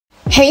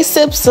Hey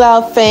Sips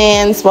Love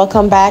fans,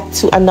 welcome back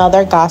to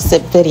another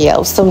gossip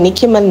video. So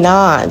Nicki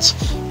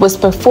Minaj was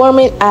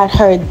performing at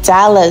her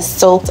Dallas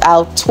sold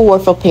out tour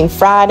for Pink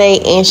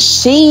Friday, and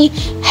she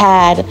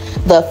had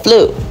the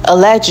flu,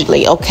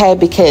 allegedly, okay,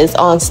 because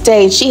on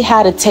stage she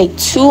had to take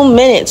 2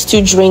 minutes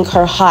to drink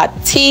her hot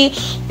tea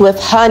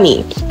with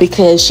honey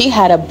because she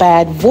had a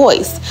bad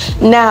voice.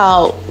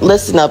 Now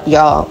listen up,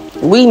 y'all.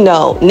 We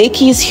know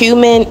Nicki's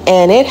human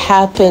and it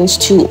happens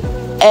to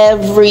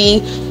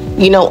every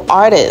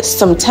artist.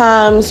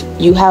 Sometimes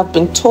you have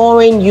been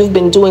touring, you've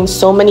been doing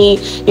so many,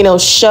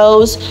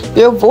 shows,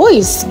 your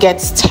voice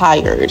gets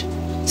tired.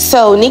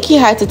 So Nicki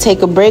had to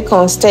take a break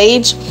on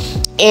stage,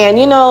 and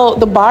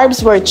the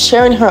Barbs were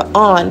cheering her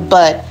on,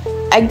 but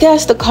I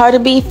guess the Cardi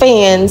B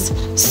fans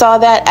saw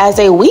that as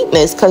a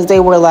weakness because they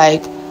were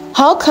like,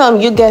 how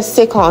come you get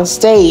sick on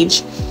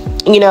stage?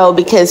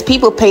 Because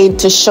people paid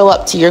to show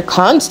up to your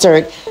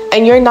concert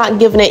and you're not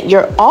giving it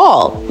your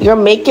all. You're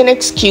making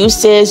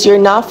excuses, you're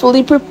not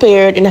fully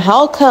prepared, and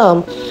how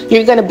come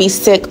you're gonna be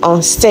sick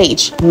on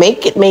stage?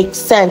 Make it make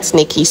sense,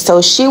 Nicki.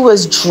 So she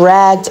was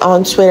dragged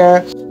on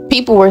Twitter.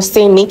 People were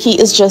saying Nicki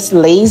is just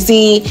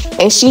lazy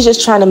and she's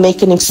just trying to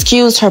make an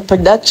excuse. Her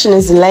production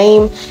is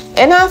lame.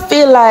 And I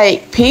feel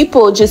like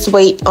people just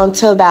wait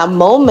until that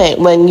moment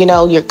when,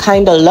 you're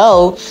kind of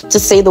low to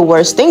say the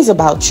worst things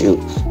about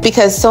you.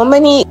 Because so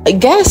many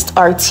guest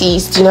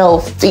artists,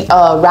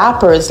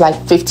 rappers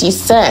like 50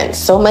 Cent,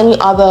 so many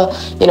other,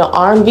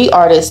 R&B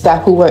artists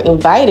who were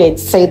invited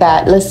say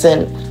that,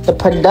 listen, the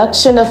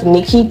production of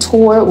Nicki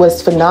tour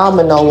was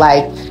phenomenal.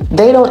 Like,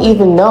 they don't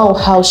even know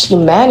how she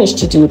managed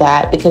to do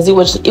that because it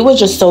was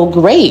just so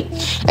great.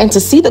 And to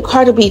see the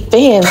Cardi B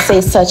fans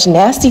say such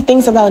nasty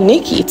things about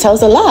Nicki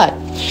tells a lot.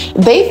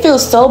 They feel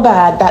so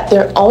bad that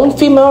their own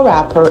female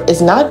rapper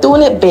is not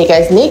doing it big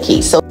as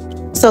Nicki.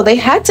 So they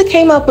had to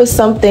come up with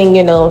something,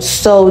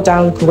 so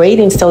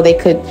downgrading so they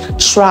could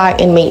try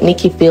and make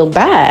Nicki feel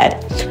bad.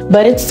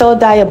 But it's so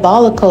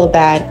diabolical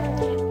that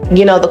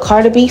the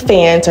Cardi B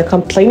fans are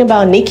complaining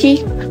about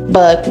Nicki,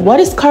 but what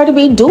is Cardi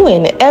B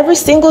doing? Every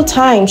single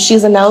time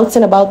she's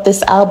announcing about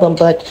this album,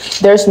 but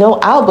there's no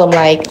album.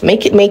 Like,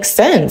 make it make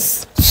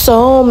sense.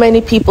 So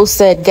many people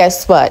said,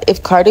 guess what?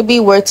 If Cardi B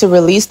were to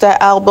release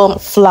that album,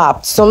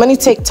 flopped. So many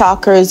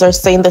TikTokers are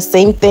saying the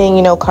same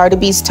thing. Cardi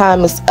B's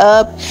time is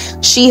up.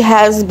 She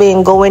has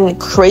been going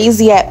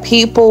crazy at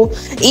people,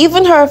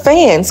 even her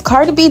fans.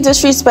 Cardi B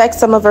disrespects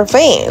some of her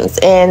fans,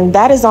 and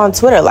that is on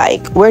Twitter.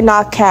 Like, we're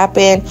not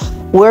capping.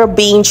 We're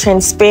being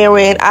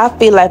transparent. I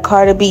feel like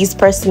Cardi B's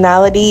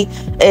personality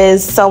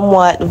is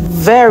somewhat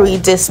very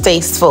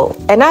distasteful.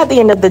 And at the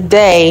end of the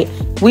day,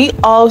 we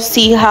all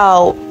see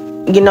how,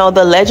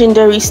 the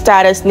legendary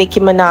status Nicki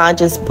Minaj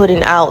is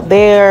putting out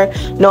there.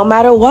 No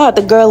matter what,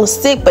 the girl is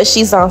sick, but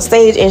she's on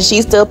stage and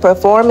she's still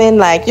performing.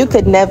 Like, you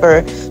could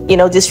never,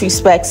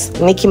 disrespect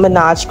Nicki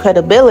Minaj's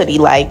credibility.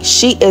 Like,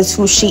 she is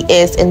who she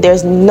is, and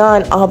there's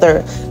none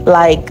other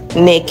like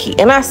Nicki.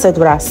 And I said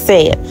what I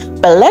said.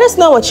 But let us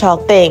know what y'all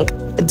think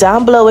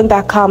down below in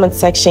that comment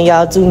section.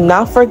 Y'all do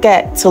not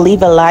forget to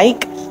leave a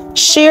like,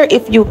 share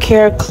if you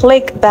care,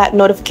 click that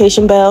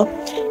notification bell,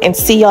 and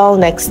see y'all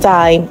next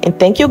time. And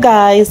thank you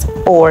guys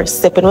for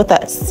sipping with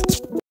us.